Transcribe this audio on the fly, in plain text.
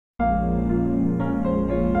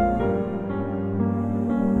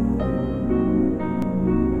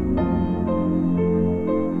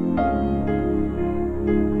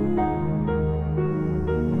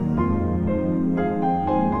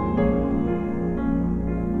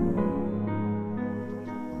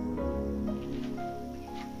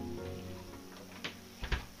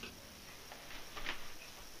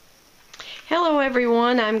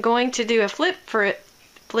everyone. I'm going to do a flip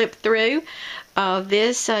through of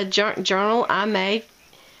this junk journal I made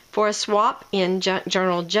for a swap in Junk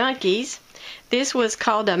Journal Junkies. This was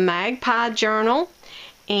called a Magpie journal,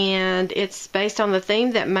 and it's based on the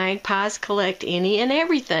theme that magpies collect any and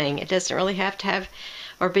everything. It doesn't really have to have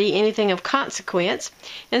or be anything of consequence.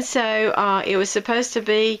 And so it was supposed to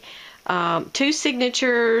be 2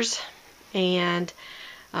 signatures, and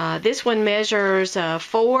this one measures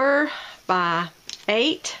 4 by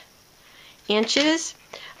 8 inches.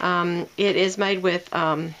 It is made with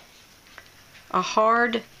a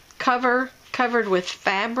hard cover covered with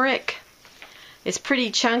fabric. It's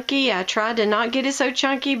pretty chunky. I tried to not get it so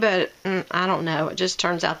chunky, but I don't know. It just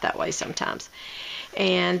turns out that way sometimes.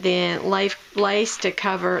 And then lace to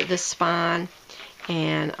cover the spine,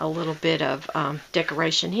 and a little bit of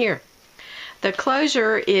decoration here. The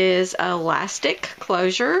closure is elastic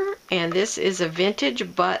closure, and this is a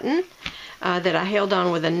vintage button that I held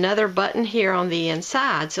on with another button here on the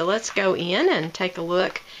inside. So let's go in and take a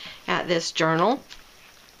look at this journal.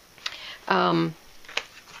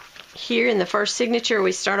 Here in the first signature,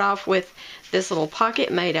 we start off with this little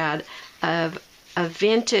pocket made out of a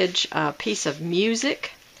vintage piece of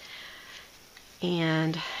music,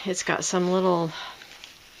 and it's got some little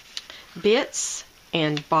bits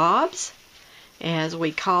and bobs, as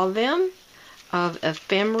we call them, of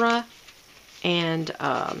ephemera and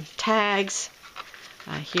tags.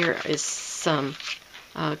 Here is some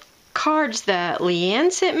cards that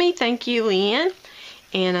Leanne sent me. Thank you, Leanne.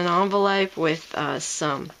 And an envelope with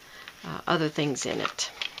some other things in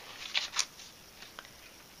it.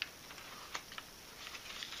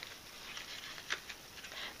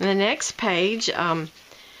 And the next page,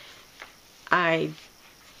 I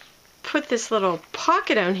put this little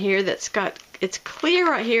pocket on here that's got, it's clear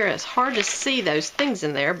right here. It's hard to see those things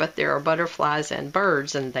in there, but there are butterflies and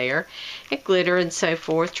birds in there, and glitter and so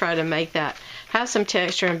forth. Try to make that have some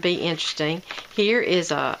texture and be interesting. Here is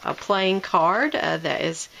a playing card that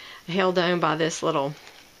is held on by this little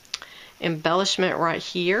embellishment right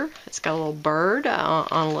here. It's got a little bird on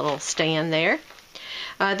a little stand there.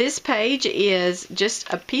 This page is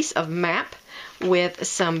just a piece of map with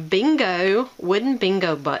some wooden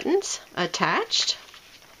bingo buttons attached.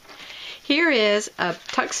 Here is a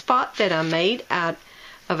tuck spot that I made out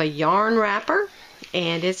of a yarn wrapper,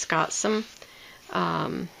 and it's got some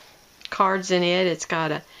cards in it. It's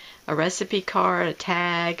got a recipe card, a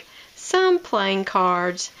tag, some playing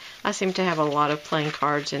cards. I seem to have a lot of playing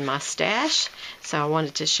cards in my stash, so I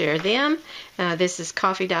wanted to share them. This is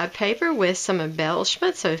coffee dyed paper with some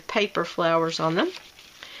embellishments, so paper flowers on them.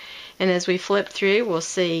 And as we flip through, we'll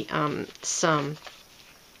see some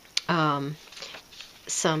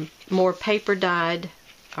more paper dyed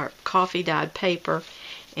or coffee dyed paper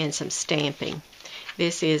and some stamping.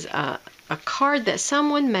 This is a card that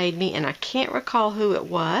someone made me, and I can't recall who it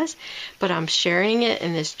was, but I'm sharing it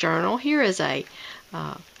in this journal. Here is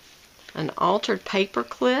an altered paper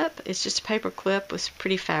clip. It's just a paper clip with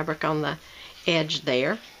pretty fabric on the edge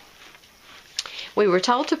there. We were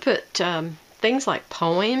told to put things like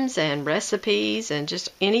poems and recipes and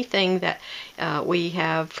just anything that we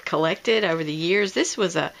have collected over the years. This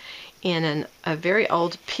was in a very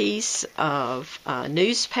old piece of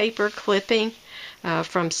newspaper clipping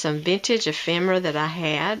from some vintage ephemera that I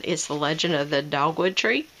had. It's the legend of the dogwood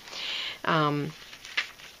tree. And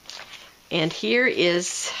here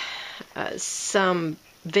is some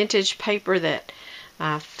vintage paper that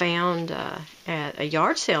I found at a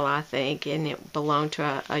yard sale, I think, and it belonged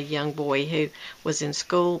to a young boy who was in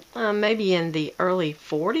school maybe in the early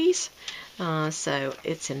 40s, so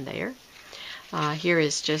it's in there. Here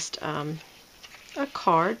is just a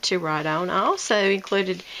card to write on. I also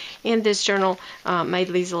included in this journal, made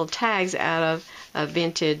these little tags out of a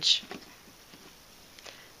vintage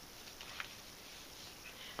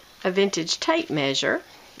tape measure.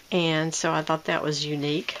 And so I thought that was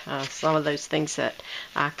unique. Some of those things that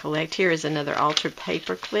I collect. Here is another altered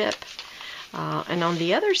paper clip. And on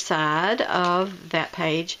the other side of that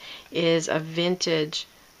page is a vintage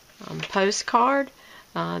postcard.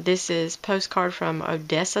 This is postcard from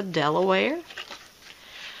Odessa, Delaware.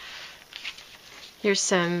 Here's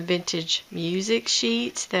some vintage music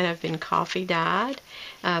sheets that have been coffee dyed,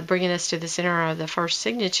 bringing us to the center of the first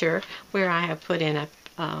signature, where I have put in a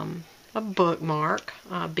bookmark,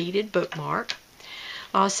 a beaded bookmark.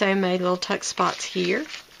 Also made little tuck spots here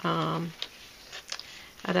out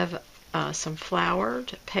of some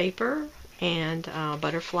flowered paper and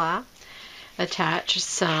butterfly. Attached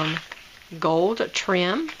some gold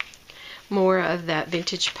trim, more of that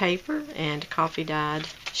vintage paper and coffee dyed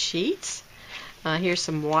sheets. Here's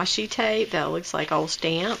some washi tape that looks like old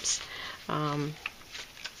stamps.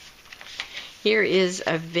 Here is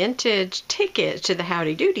a vintage ticket to the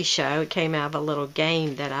Howdy Doody show. It came out of a little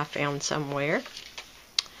game that I found somewhere.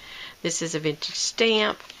 This is a vintage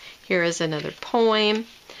stamp. Here is another poem.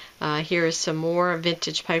 Here is some more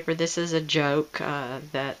vintage paper. This is a joke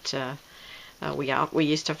that we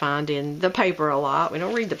used to find in the paper a lot. We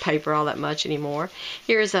don't read the paper all that much anymore.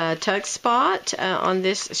 Here's a tuck spot on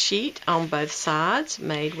this sheet on both sides,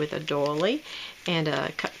 made with a doily and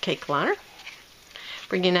a cupcake liner.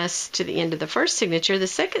 Bringing us to the end of the first signature. The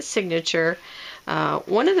second signature,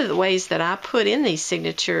 one of the ways that I put in these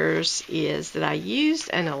signatures is that I used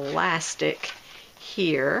an elastic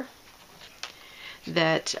here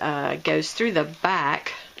that goes through the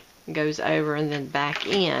back, goes over and then back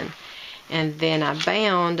in. And then I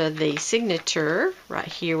bound the signature right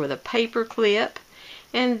here with a paper clip,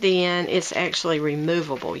 and then it's actually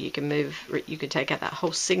removable. You can take out that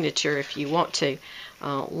whole signature if you want to,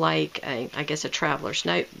 like I guess a traveler's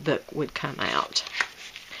notebook would come out.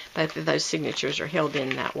 Both of those signatures are held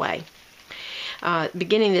in that way.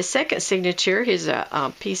 Beginning the second signature, here's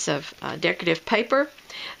a piece of decorative paper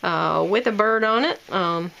with a bird on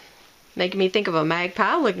it, making me think of a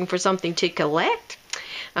magpie looking for something to collect.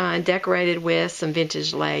 Decorated with some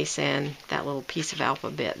vintage lace and that little piece of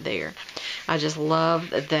alphabet there. I just love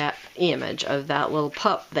that image of that little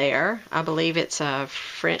pup there. I believe it's a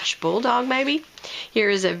French bulldog maybe. Here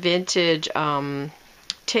is a vintage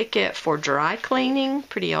ticket for dry cleaning.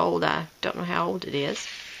 Pretty old. I don't know how old it is.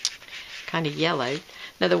 Kind of yellowed.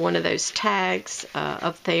 Another one of those tags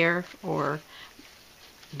up there, or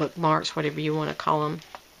bookmarks, whatever you want to call them.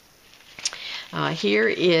 Here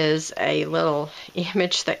is a little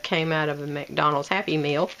image that came out of a McDonald's Happy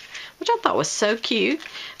Meal, which I thought was so cute.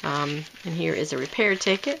 And here is a repair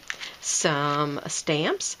ticket, some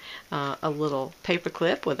stamps, a little paper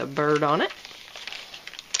clip with a bird on it.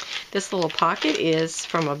 This little pocket is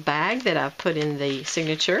from a bag that I've put in the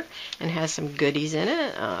signature and has some goodies in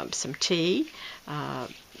it, some tea, a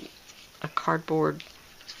cardboard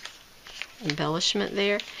embellishment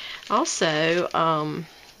there. Also,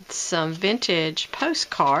 some vintage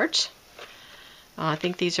postcards. I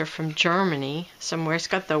think these are from Germany somewhere. It's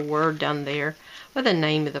got the word down there or the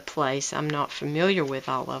name of the place. I'm not familiar with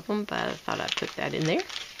all of them, but I thought I'd put that in there.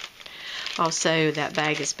 Also, that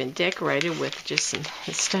bag has been decorated with just some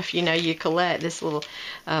stuff you collect. This little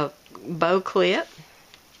bow clip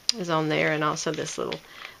is on there, and also this little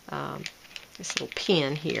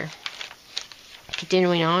pin here.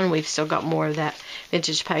 Continuing on, we've still got more of that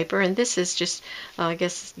vintage paper, and this is just, I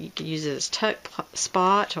guess you could use it as tuck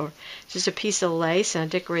spot or just a piece of lace, and I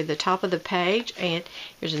decorated the top of the page. And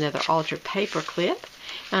here's another altered paper clip,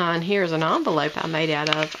 and here's an envelope I made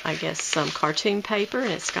out of, I guess, some cartoon paper,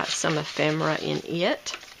 and it's got some ephemera in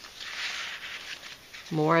it.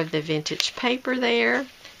 More of the vintage paper there,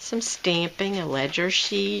 some stamping, a ledger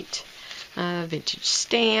sheet, a vintage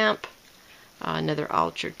stamp, another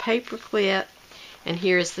altered paper clip. And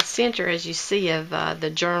here is the center, as you see, of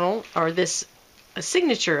the journal, or this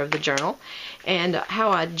signature of the journal. And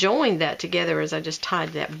how I joined that together is I just tied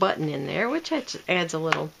that button in there, which adds a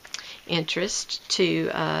little interest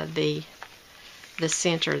to the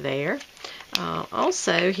center there.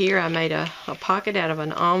 Also, here I made a pocket out of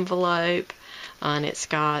an envelope, and it's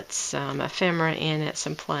got some ephemera in it,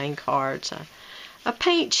 some playing cards, a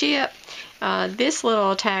paint chip. This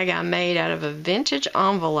little tag I made out of a vintage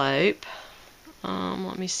envelope.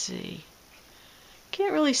 Let me see.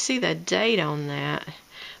 Can't really see the date on that,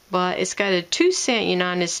 but it's got a 2-cent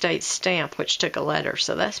United States stamp, which took a letter,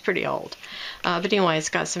 so that's pretty old. But anyway, it's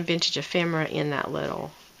got some vintage ephemera in that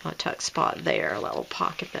little tuck spot there, a little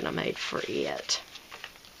pocket that I made for it.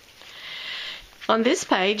 On this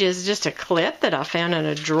page is just a clip that I found in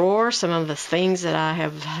a drawer. Some of the things that I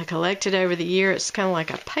have collected over the year. It's kind of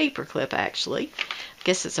like a paper clip, actually. I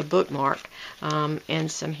guess it's a bookmark. And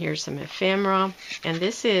here's some ephemera. And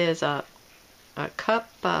this is a cup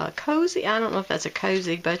cozy. I don't know if that's a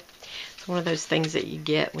cozy, but it's one of those things that you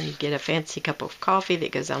get when you get a fancy cup of coffee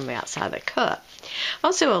that goes on the outside of the cup.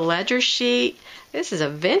 Also a ledger sheet. This is a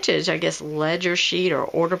vintage, I guess, ledger sheet or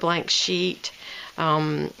order blank sheet.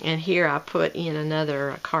 And here I put in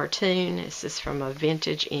another cartoon. This is from a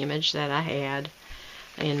vintage image that I had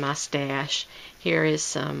in my stash. Here is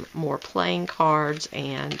some more playing cards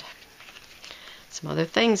and some other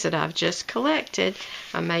things that I've just collected.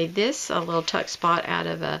 I made this a little tuck spot out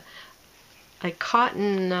of a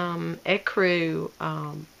cotton ecru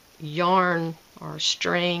yarn or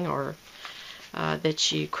string or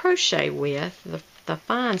that you crochet with, the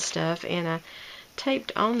fine stuff, and I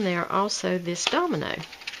taped on there also this domino.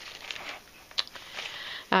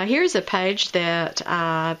 Here's a page that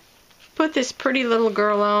I put this pretty little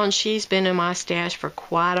girl on. She's been in my stash for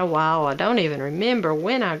quite a while. I don't even remember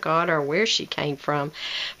when I got her or where she came from,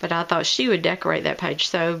 but I thought she would decorate that page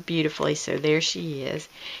so beautifully, so there she is.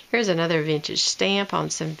 Here's another vintage stamp on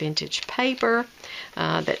some vintage paper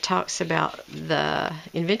that talks about the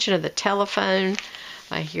invention of the telephone.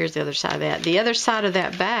 Here's the other side of that. The other side of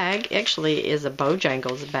that bag actually is a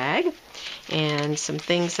Bojangles bag, and some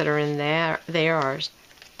things that are in there. There are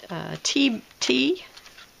a tea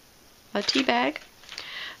bag,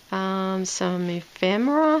 some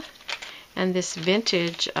ephemera, and this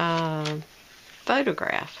vintage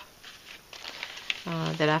photograph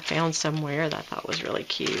that I found somewhere that I thought was really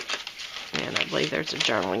cute. And I believe there's a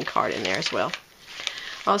journaling card in there as well.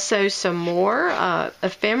 Also some more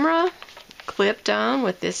ephemera clipped on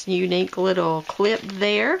with this unique little clip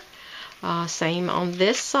there. Same on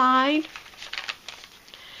this side.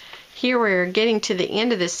 Here we're getting to the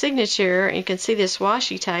end of the signature. You can see this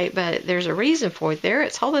washi tape, but there's a reason for it there.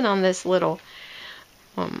 It's holding on this little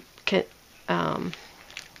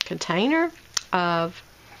container of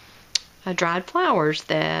dried flowers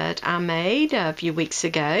that I made a few weeks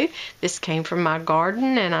ago. This came from my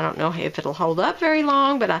garden, and I don't know if it'll hold up very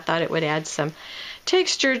long, but I thought it would add some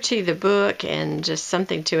texture to the book and just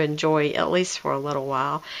something to enjoy at least for a little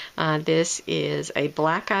while. This is a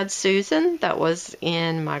black-eyed Susan that was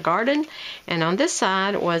in my garden, and on this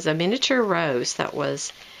side was a miniature rose that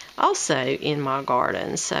was also in my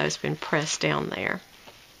garden, so it's been pressed down there.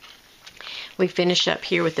 We finish up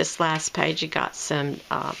here with this last page. You got some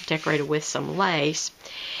decorated with some lace.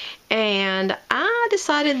 And I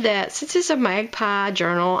decided that since it's a Magpie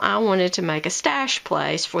journal, I wanted to make a stash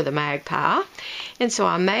place for the Magpie. And so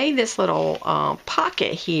I made this little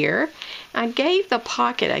pocket here. I gave the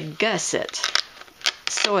pocket a gusset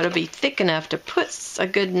so it'll be thick enough to put a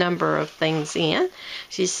good number of things in.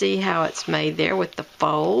 So you see how it's made there with the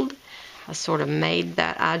fold. I sort of made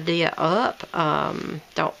that idea up.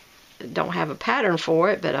 Don't have a pattern for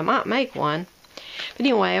it, but I might make one. But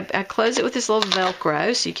anyway, I close it with this little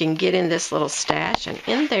Velcro so you can get in this little stash, and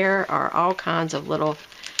in there are all kinds of little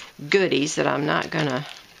goodies that I'm not going to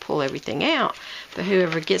pull everything out, but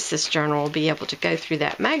whoever gets this journal will be able to go through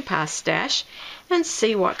that Magpie stash and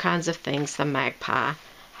see what kinds of things the Magpie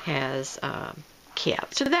has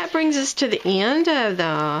kept. So that brings us to the end of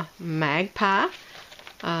the Magpie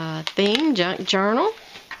theme junk journal,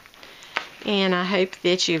 and I hope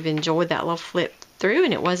that you've enjoyed that little flip through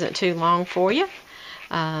and it wasn't too long for you.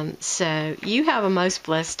 So you have a most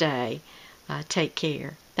blessed day. Take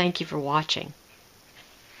care. Thank you for watching.